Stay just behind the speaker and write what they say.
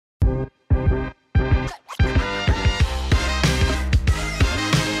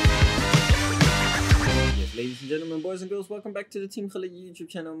Ladies and gentlemen, boys and girls, welcome back to the Team Gullit YouTube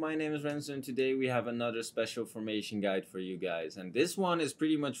channel. My name is Renzo and today we have another special formation guide for you guys. And this one is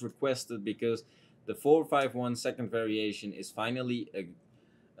pretty much requested because the 4-5-1 second variation is finally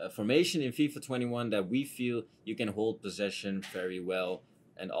a formation in FIFA 21 that we feel you can hold possession very well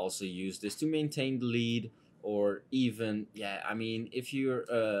and also use this to maintain the lead, or even, if you're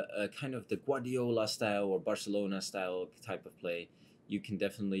a kind of the Guardiola style or Barcelona style type of play, you can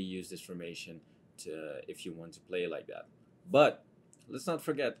definitely use this formation if you want to play like that. But let's not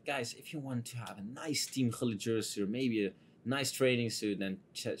forget, guys, if you want to have a nice Team Gullit jersey or maybe a nice training suit, then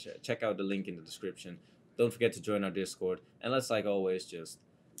check out the link in the description. Don't forget to join our Discord, and let's, like always, just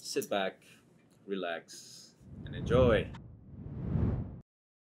sit back, relax, and enjoy.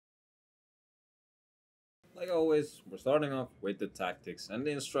 Like always, we're starting off with the tactics and the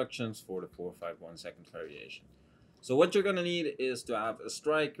instructions for the 4-5-1 second variation. So what you're gonna need is to have a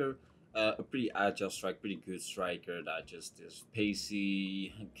striker, a pretty agile striker, pretty good striker that just is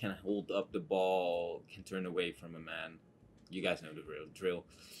pacey, can hold up the ball, can turn away from a man. You guys know the drill.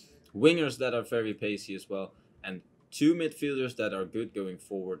 Wingers that are very pacey as well, and two midfielders that are good going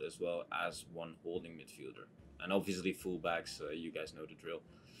forward as well as one holding midfielder. And obviously fullbacks, you guys know the drill.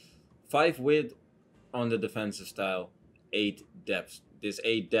 5 width on the defensive style, 8 depth. This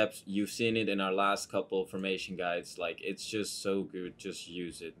 8 depth, you've seen it in our last couple formation guides. Like, it's just so good. Just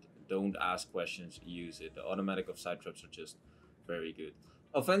use it. Don't ask questions, use it. The automatic offside traps are just very good.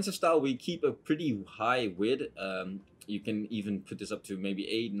 Offensive style, we keep a pretty high width. You can even put this up to maybe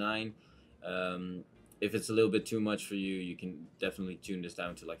 8, 9. If it's a little bit too much for you, you can definitely tune this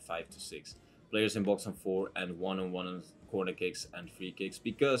down to like 5 to 6. Players in box on 4 and 1-on-1 on corner kicks and free kicks,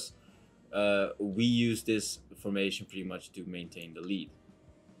 because we use this formation pretty much to maintain the lead.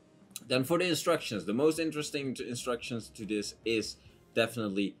 Then for the instructions, the most interesting instructions to this is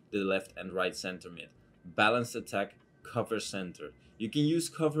definitely the left and right center mid. Balanced attack, cover center. You can use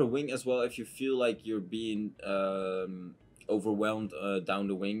cover wing as well if you feel like you're being overwhelmed down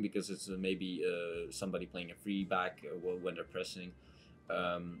the wing, because it's maybe somebody playing a free back when they're pressing.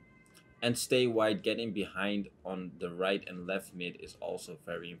 And stay wide, getting behind on the right and left mid is also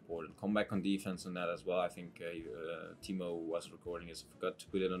very important. Come back on defense on that as well. I think Timo was recording this, forgot to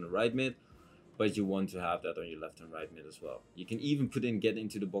put it on the right mid, but you want to have that on your left and right mid as well. You can even put in get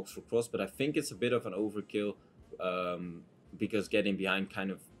into the box for cross, but I think it's a bit of an overkill because getting behind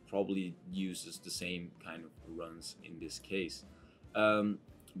kind of probably uses the same kind of runs in this case.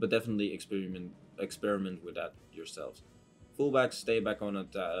 But definitely experiment with that yourselves. Fullbacks stay back on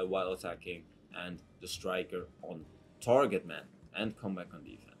while attacking, and the striker on target man and come back on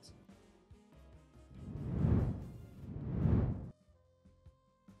defense.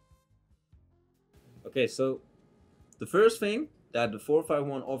 Okay, so the first thing that the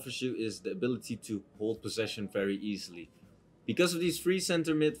 4-5-1 offers you is the ability to hold possession very easily. Because of these 3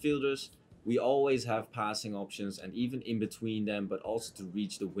 center midfielders, we always have passing options and even in between them, but also to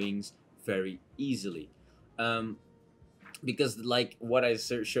reach the wings very easily. Because like what I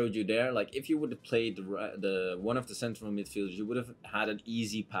showed you there, like if you would have played the one of the central midfielders, you would have had an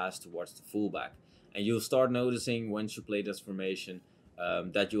easy pass towards the fullback. And you'll start noticing once you play this formation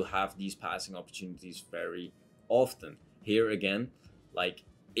that you'll have these passing opportunities very often. Here again, like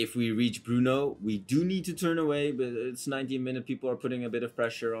if we reach Bruno, we do need to turn away, but it's 19 minutes, people are putting a bit of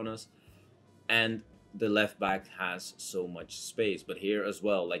pressure on us. And the left back has so much space. But here as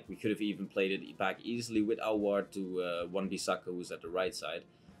well, like we could have even played it back easily with Alward to Wan-Bissaka, who's at the right side.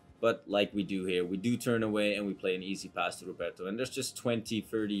 But like we do here, we do turn away and we play an easy pass to Roberto. And there's just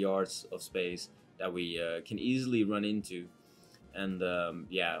 20-30 yards of space that we can easily run into. And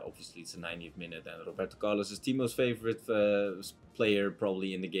yeah, obviously it's the 90th minute, and Roberto Carlos is Timo's favorite player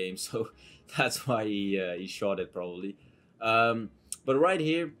probably in the game, so that's why he shot it probably. But right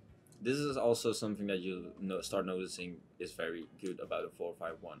here, this is also something that you start noticing is very good about a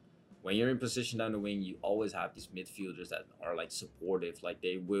 4-5-1. When you're in position down the wing, you always have these midfielders that are like supportive, like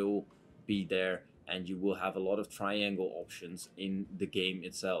they will be there, and you will have a lot of triangle options in the game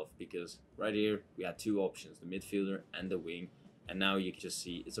itself, because right here we had 2 options, the midfielder and the wing. And now you can just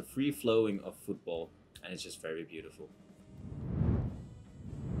see it's a free flowing of football, and it's just very beautiful.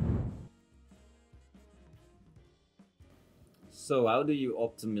 So how do you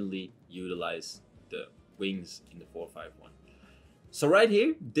optimally utilize the wings in the 4-5-1? So right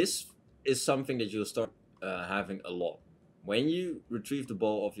here, this is something that you'll start having a lot. When you retrieve the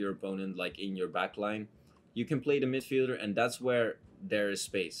ball of your opponent, like in your back line, you can play the midfielder, and that's where there is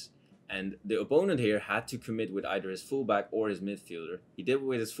space. And the opponent here had to commit with either his fullback or his midfielder. He did it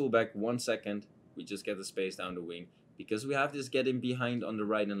with his fullback 1 second. We just get the space down the wing, because we have this getting behind on the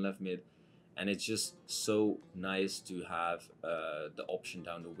right and left mid. and it's just so nice to have the option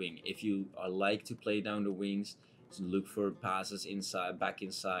down the wing. If you like to play down the wings, to look for passes inside, back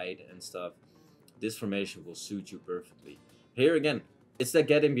inside and stuff, this formation will suit you perfectly. Here again, it's the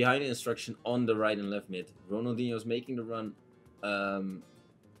getting behind instruction on the right and left mid. Ronaldinho's making the run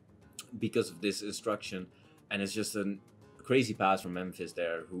because of this instruction, and it's just a crazy pass from Memphis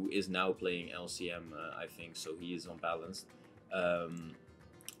there, who is now playing LCM, I think, so he is unbalanced.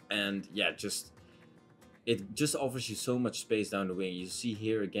 And yeah, it just offers you so much space down the wing. You see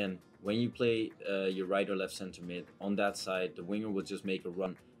here again, when you play your right or left center mid on that side, the winger will just make a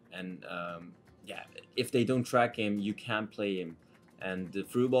run, and yeah, if they don't track him, you can't play him. And the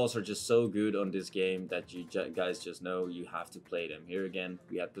through balls are just so good on this game that you guys just know you have to play them. Here again,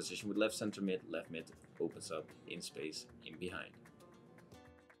 we had position with left center mid, left mid opens up in space in behind.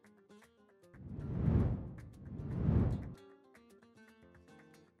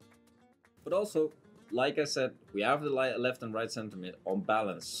 But also, like I said, we have the left and right center mid on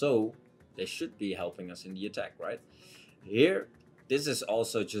balance, so they should be helping us in the attack, right? Here, this is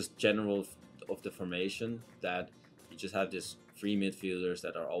also just general of the formation, that you just have this 3 midfielders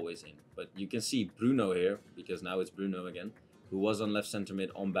that are always in. But you can see Bruno here, because now it's Bruno again, who was on left center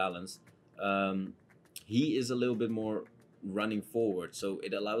mid on balance. He is a little bit more running forward, so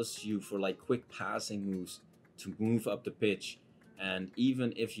it allows you for like quick passing moves to move up the pitch. And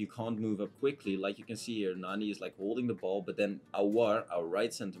even if you can't move up quickly, like you can see here, Nani is like holding the ball, but then Awar, our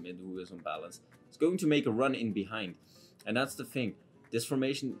right center mid, who is on balance, is going to make a run in behind. And that's the thing. This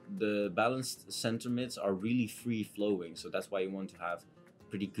formation, the balanced center mids are really free flowing, so that's why you want to have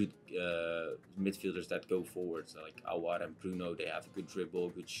pretty good midfielders that go forward. So like Awar and Bruno, they have good dribble,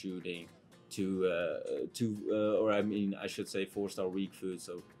 good shooting, I should say 4-star weak foot,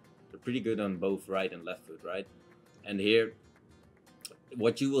 so they're pretty good on both right and left foot, right? And here,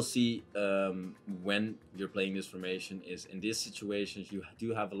 what you will see when you're playing this formation is, in these situations, you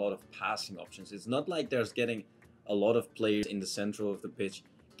do have a lot of passing options. It's not like there's getting a lot of players in the center of the pitch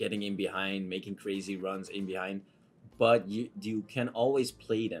getting in behind, making crazy runs in behind, but you can always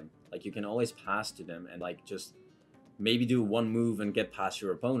play them. Like, you can always pass to them and like just maybe do one move and get past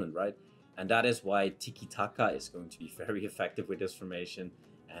your opponent, right? And that is why Tiki-Taka is going to be very effective with this formation.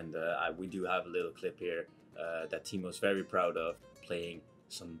 And we do have a little clip here that Timo's very proud of, playing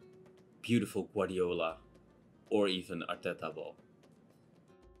some beautiful Guardiola or even Arteta ball.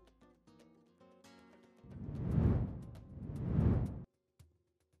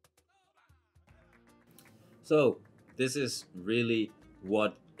 So this is really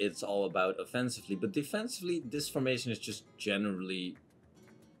what it's all about offensively, but defensively, this formation is just generally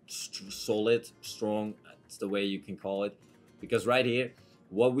solid, strong. That's the way you can call it, because right here,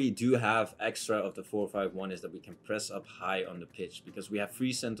 what we do have extra of the 4-5-1 is that we can press up high on the pitch, because we have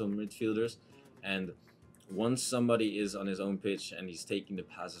 3 central midfielders, and once somebody is on his own pitch and he's taking the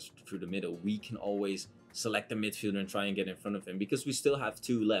passes through the middle, we can always select the midfielder and try and get in front of him, because we still have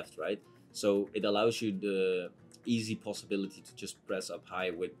 2 left, right? So it allows you the easy possibility to just press up high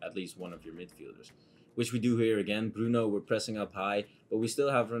with at least one of your midfielders, which we do here again. Bruno, we're pressing up high, but we still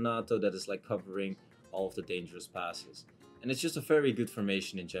have Renato that is like covering all of the dangerous passes. And it's just a very good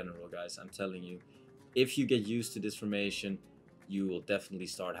formation in general, guys. I'm telling you, if you get used to this formation, you will definitely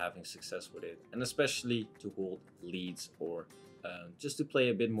start having success with it, and especially to hold leads or just to play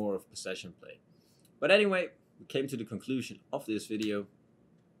a bit more of possession play. But anyway, we came to the conclusion of this video.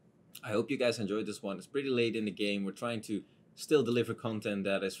 I hope you guys enjoyed this one. It's pretty late in the game. We're trying to still deliver content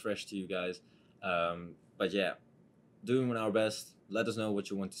that is fresh to you guys. But yeah, doing our best. Let us know what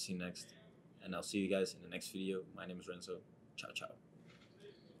you want to see next. And I'll see you guys in the next video. My name is Renzo. Ciao, ciao.